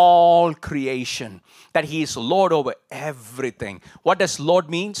all creation. That he is Lord over everything. What does Lord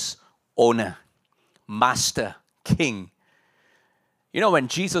means? Owner, master, king. You know, when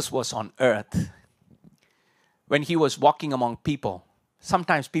Jesus was on earth, when he was walking among people,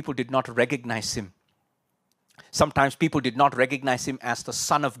 sometimes people did not recognize him. Sometimes people did not recognize him as the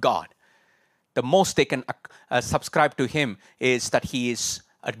Son of God. The most they can subscribe to him is that he is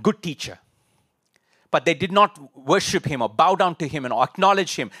a good teacher. But they did not worship him or bow down to him and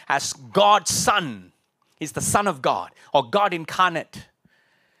acknowledge him as God's Son. He's the Son of God or God incarnate.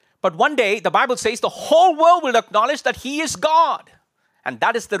 But one day, the Bible says the whole world will acknowledge that he is God. And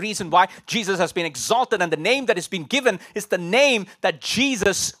that is the reason why Jesus has been exalted, and the name that has been given is the name that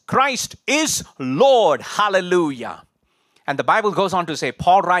Jesus Christ is Lord. Hallelujah. And the Bible goes on to say,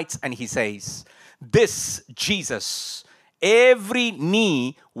 Paul writes and he says, this Jesus, every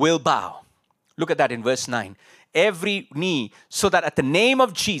knee will bow. Look at that in verse 9. Every knee, so that at the name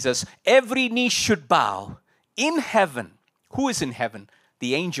of Jesus, every knee should bow in heaven. Who is in heaven?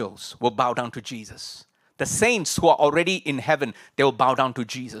 The angels will bow down to Jesus. The saints who are already in heaven, they will bow down to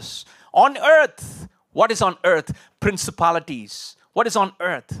Jesus. On earth, what is on earth? Principalities. What is on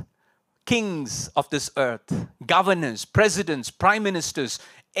earth? Kings of this earth, governors, presidents, prime ministers,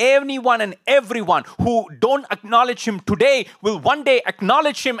 anyone and everyone who don't acknowledge him today will one day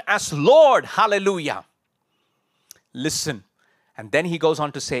acknowledge him as Lord. Hallelujah. Listen. And then he goes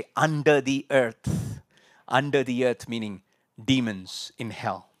on to say, under the earth. Under the earth meaning demons in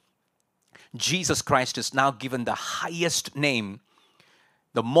hell. Jesus Christ is now given the highest name,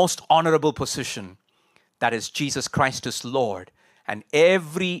 the most honorable position. That is, Jesus Christ is Lord. And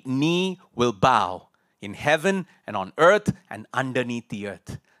every knee will bow in heaven and on earth and underneath the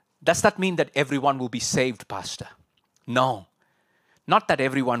earth. Does that mean that everyone will be saved, Pastor? No. Not that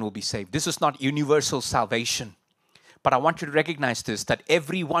everyone will be saved. This is not universal salvation. But I want you to recognize this, that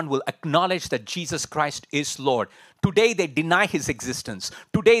everyone will acknowledge that Jesus Christ is Lord. Today they deny his existence.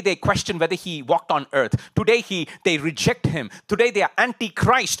 Today they question whether he walked on earth. Today they reject him. Today they are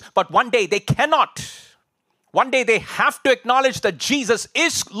anti-Christ. But one day they cannot. One day they have to acknowledge that Jesus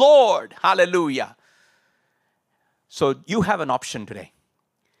is Lord. Hallelujah. So you have an option today.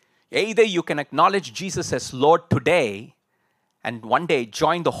 Either you can acknowledge Jesus as Lord today and one day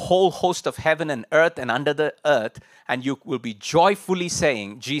join the whole host of heaven and earth and under the earth, and you will be joyfully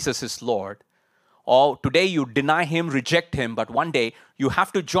saying Jesus is Lord. Or today you deny him, reject him, but one day you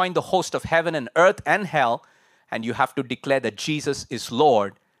have to join the host of heaven and earth and hell, and you have to declare that Jesus is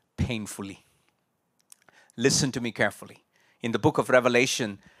Lord painfully. Listen to me carefully. In the book of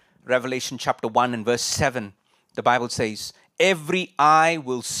Revelation, Revelation chapter 1 and verse 7, the Bible says, every eye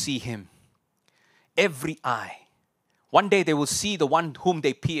will see him. Every eye. One day they will see the one whom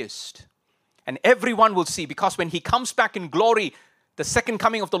they pierced. And everyone will see, because when he comes back in glory, the second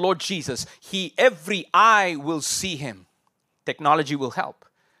coming of the Lord Jesus, every eye will see him. Technology will help,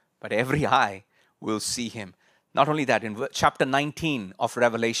 but every eye will see him. Not only that, in chapter 19 of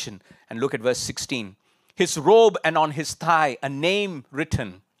Revelation, and look at verse 16, his robe and on his thigh a name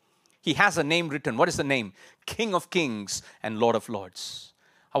written. He has a name written. What is the name? King of Kings and Lord of Lords.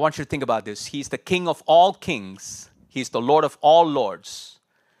 I want you to think about this. He's the King of all kings. He's the Lord of all lords.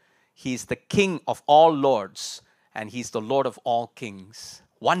 He's the King of all lords. And he's the Lord of all kings.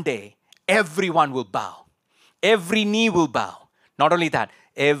 One day, everyone will bow. Every knee will bow. Not only that,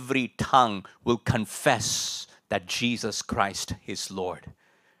 every tongue will confess that Jesus Christ is Lord.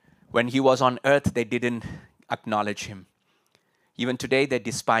 When he was on earth, they didn't acknowledge him. Even today, they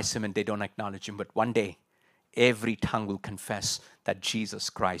despise him and they don't acknowledge him. But one day, every tongue will confess that Jesus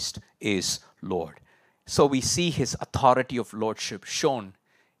Christ is Lord. So we see his authority of lordship shown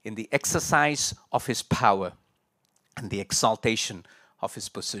in the exercise of his power and the exaltation of his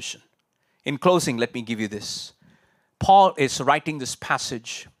position. In closing, let me give you this. Paul is writing this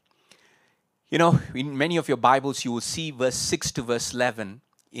passage. You know, in many of your Bibles, you will see verse 6 to verse 11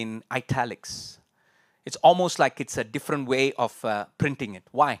 in italics. It's almost like it's a different way of printing it.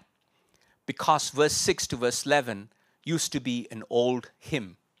 Why? Because verse 6 to verse 11 used to be an old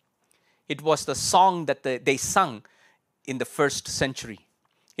hymn. It was the song that they sung in the first century.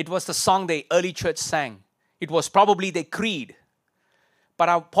 It was the song the early church sang. It was probably their creed.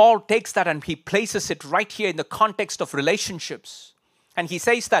 But Paul takes that and he places it right here in the context of relationships. And he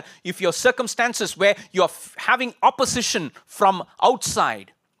says that if your circumstances where you're having opposition from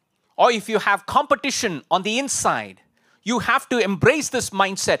outside, or if you have competition on the inside, you have to embrace this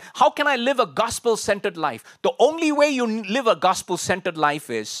mindset. How can I live a gospel-centered life? The only way you live a gospel-centered life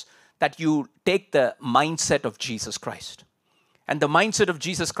is that you take the mindset of Jesus Christ. And the mindset of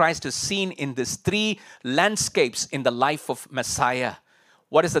Jesus Christ is seen in these three landscapes in the life of Messiah.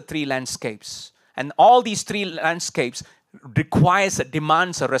 What is the three landscapes? And all these three landscapes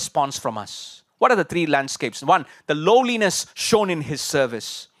demands a response from us. What are the three landscapes? One, the lowliness shown in his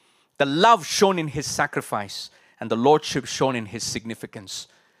service, the love shown in his sacrifice, and the lordship shown in his significance.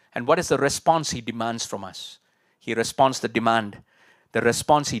 And what is the response he demands from us? The response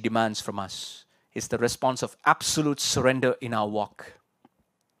he demands from us is the response of absolute surrender in our walk,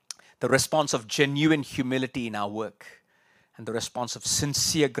 the response of genuine humility in our work, and the response of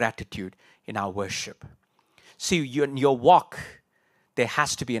sincere gratitude in our worship. See, in your walk, there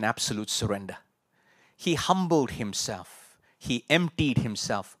has to be an absolute surrender. He humbled himself. He emptied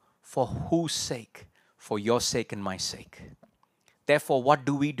himself. For whose sake? For your sake and my sake. Therefore, what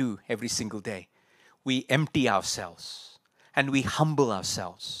do we do every single day? We empty ourselves and we humble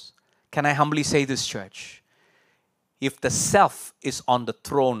ourselves. Can I humbly say this, church? If the self is on the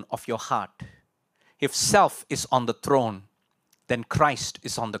throne of your heart, if self is on the throne, then Christ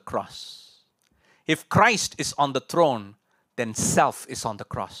is on the cross. If Christ is on the throne, then self is on the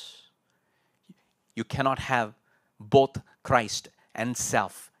cross. You cannot have both Christ and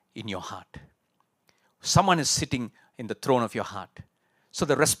self in your heart. Someone is sitting in the throne of your heart. So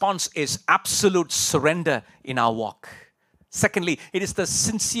the response is absolute surrender in our walk. Secondly, it is the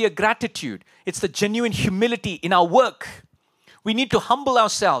sincere gratitude. It's the genuine humility in our work. We need to humble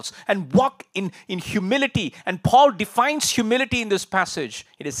ourselves and walk in humility. And Paul defines humility in this passage.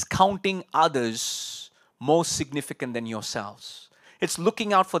 It is counting others more significant than yourselves. It's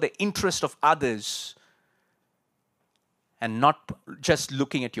looking out for the interest of others and not just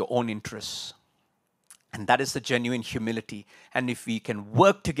looking at your own interests. And that is the genuine humility. And if we can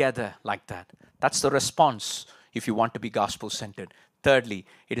work together like that, that's the response if you want to be gospel-centered. Thirdly,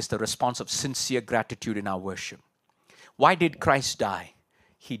 it is the response of sincere gratitude in our worship. Why did Christ die?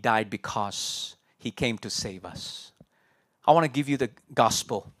 He died because he came to save us. I want to give you the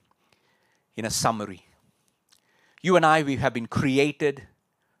gospel in a summary. You and I, we have been created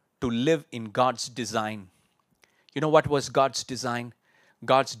to live in God's design. You know what was God's design?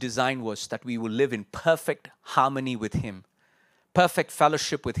 God's design was that we will live in perfect harmony with him, perfect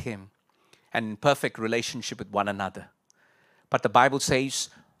fellowship with him, and in perfect relationship with one another. But the Bible says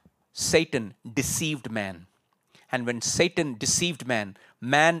Satan deceived man. And when Satan deceived man,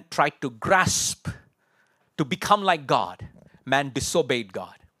 man tried to grasp, to become like God. Man disobeyed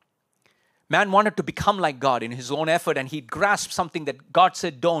God. Man wanted to become like God in his own effort, and he grasped something that God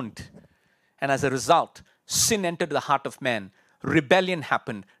said don't. And as a result, sin entered the heart of man. Rebellion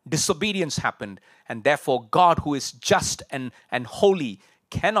happened, disobedience happened, and therefore God, who is just and holy,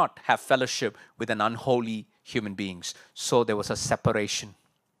 cannot have fellowship with an unholy human beings. So there was a separation.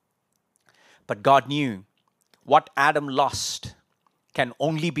 But God knew what Adam lost can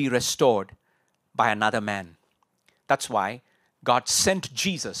only be restored by another man. That's why God sent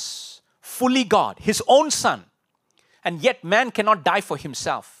Jesus, fully God, his own son. And yet man cannot die for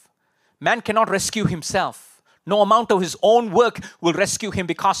himself. Man cannot rescue himself. No amount of his own work will rescue him,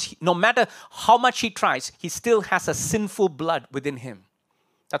 because no matter how much he tries, he still has a sinful blood within him.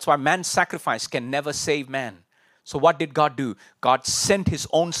 That's why man's sacrifice can never save man. So what did God do? God sent his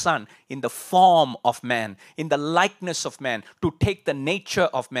own son in the form of man, in the likeness of man, to take the nature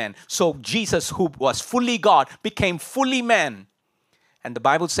of man. So Jesus, who was fully God, became fully man. And the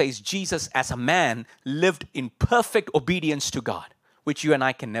Bible says Jesus, as a man, lived in perfect obedience to God, which you and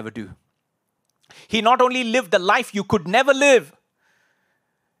I can never do. He not only lived the life you could never live,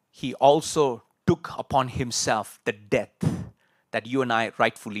 he also took upon himself the death that you and I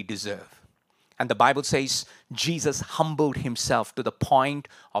rightfully deserve. And the Bible says Jesus humbled himself to the point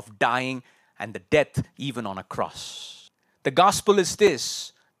of dying and the death even on a cross. The gospel is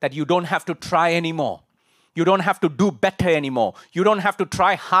this, that you don't have to try anymore. You don't have to do better anymore. You don't have to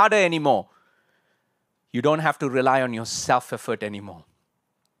try harder anymore. You don't have to rely on your self-effort anymore.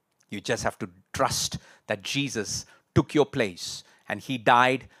 You just have to trust that Jesus took your place and he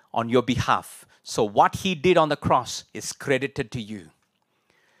died on your behalf. So what he did on the cross is credited to you.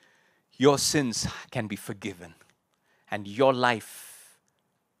 Your sins can be forgiven and your life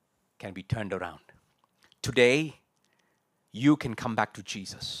can be turned around. Today, you can come back to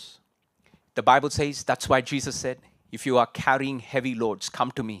Jesus. The Bible says, that's why Jesus said, if you are carrying heavy loads,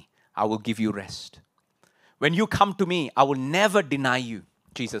 come to me, I will give you rest. When you come to me, I will never deny you,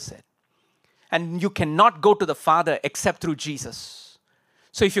 Jesus said. And you cannot go to the Father except through Jesus.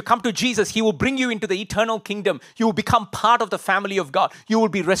 So if you come to Jesus, he will bring you into the eternal kingdom. You will become part of the family of God. You will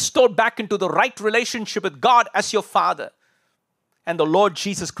be restored back into the right relationship with God as your Father, and the Lord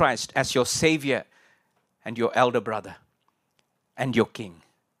Jesus Christ as your Savior and your elder brother and your King.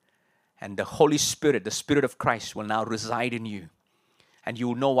 And the Holy Spirit, the Spirit of Christ, will now reside in you. And you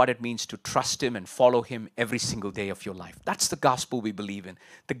will know what it means to trust him and follow him every single day of your life. That's the gospel we believe in.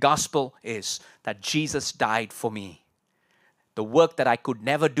 The gospel is that Jesus died for me. The work that I could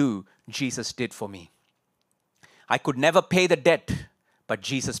never do, Jesus did for me. I could never pay the debt, but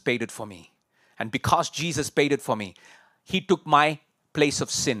Jesus paid it for me. And because Jesus paid it for me, He took my place of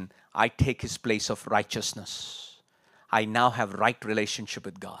sin. I take His place of righteousness. I now have right relationship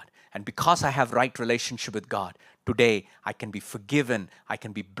with God. And because I have right relationship with God, today I can be forgiven. I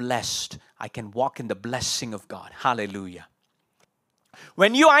can be blessed. I can walk in the blessing of God. Hallelujah.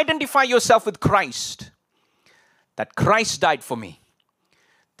 When you identify yourself with Christ, that Christ died for me,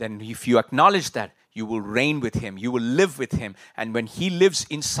 then if you acknowledge that, you will reign with Him. You will live with Him. And when He lives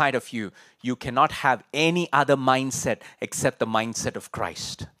inside of you, you cannot have any other mindset except the mindset of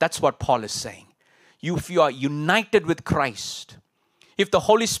Christ. That's what Paul is saying. If you are united with Christ, if the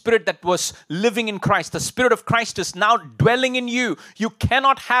Holy Spirit that was living in Christ, the Spirit of Christ is now dwelling in you, you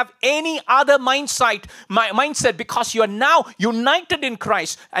cannot have any other mindset because you are now united in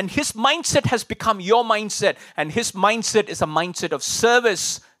Christ, and His mindset has become your mindset, and His mindset is a mindset of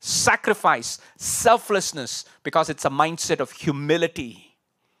service, sacrifice, selflessness, because it's a mindset of humility.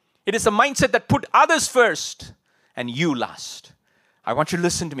 It is a mindset that put others first and you last. I want you to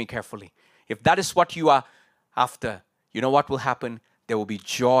listen to me carefully. If that is what you are after, you know what will happen? There will be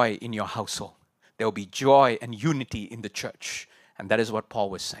joy in your household. There will be joy and unity in the church. And that is what Paul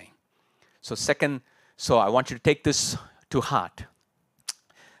was saying. So I want you to take this to heart,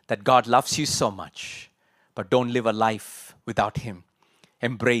 that God loves you so much, but don't live a life without Him.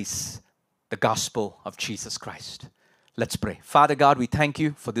 Embrace the gospel of Jesus Christ. Let's pray. Father God, we thank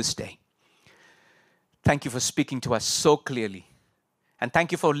You for this day. Thank You for speaking to us so clearly. And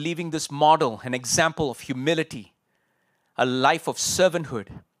thank You for leaving this model, an example of humility, a life of servanthood,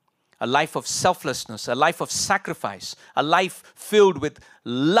 a life of selflessness, a life of sacrifice, a life filled with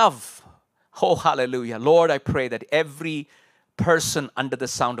love. Oh, hallelujah. Lord, I pray that every person under the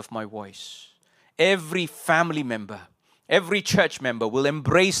sound of my voice, every family member, every church member will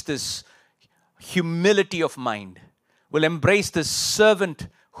embrace this humility of mind, will embrace this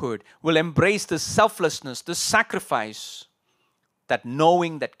servanthood, will embrace this selflessness, this sacrifice, that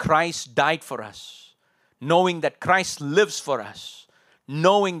knowing that Christ died for us, knowing that Christ lives for us,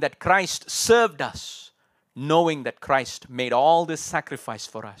 knowing that Christ served us, knowing that Christ made all this sacrifice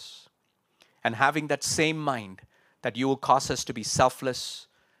for us, and having that same mind that You will cause us to be selfless,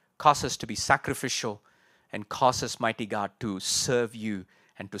 cause us to be sacrificial, and cause us, mighty God, to serve You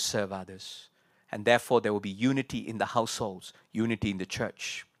and to serve others. And therefore, there will be unity in the households, unity in the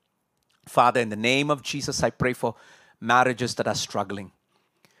church. Father, in the name of Jesus, I pray for marriages that are struggling,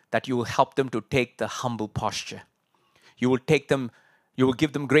 that You will help them to take the humble posture. You will give them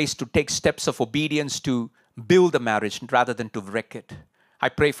grace to take steps of obedience to build the marriage rather than to wreck it. I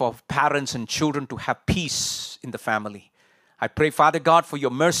pray for parents and children to have peace in the family. I pray, Father God, for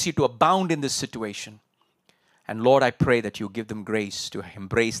Your mercy to abound in this situation. And Lord, I pray that You give them grace to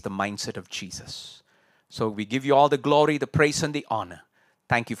embrace the mindset of Jesus. So we give You all the glory, the praise, and the honor.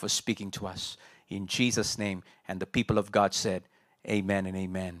 Thank You for speaking to us. In Jesus' name, and the people of God said, amen and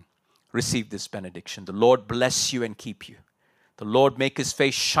amen. Receive this benediction. The Lord bless you and keep you. The Lord make His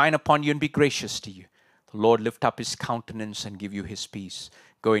face shine upon you and be gracious to you. The Lord lift up His countenance and give you His peace.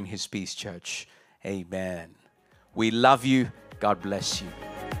 Go in His peace, church. Amen. We love you. God bless you.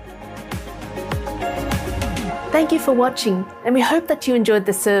 Thank you for watching, and we hope that you enjoyed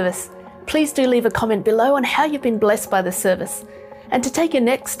the service. Please do leave a comment below on how you've been blessed by the service, and to take your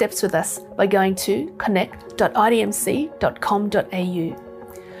next steps with us by going to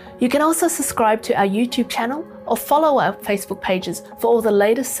connect.idmc.com.au. You can also subscribe to our YouTube channel or follow our Facebook pages for all the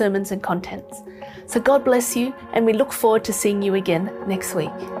latest sermons and contents. So God bless you, and we look forward to seeing you again next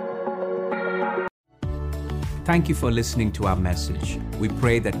week. Thank you for listening to our message. We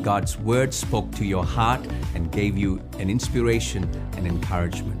pray that God's word spoke to your heart and gave you an inspiration and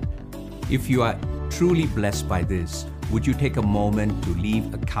encouragement. If you are truly blessed by this, would you take a moment to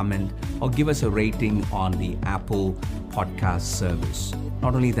leave a comment or give us a rating on the Apple Podcast service?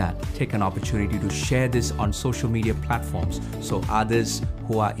 Not only that, take an opportunity to share this on social media platforms so others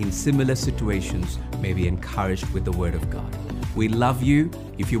who are in similar situations may be encouraged with the Word of God. We love you.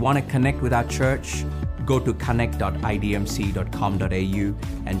 If you want to connect with our church, go to connect.idmc.com.au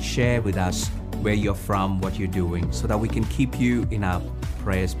and share with us where you're from, what you're doing, so that we can keep you in our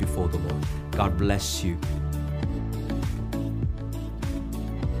prayers before the Lord. God bless you.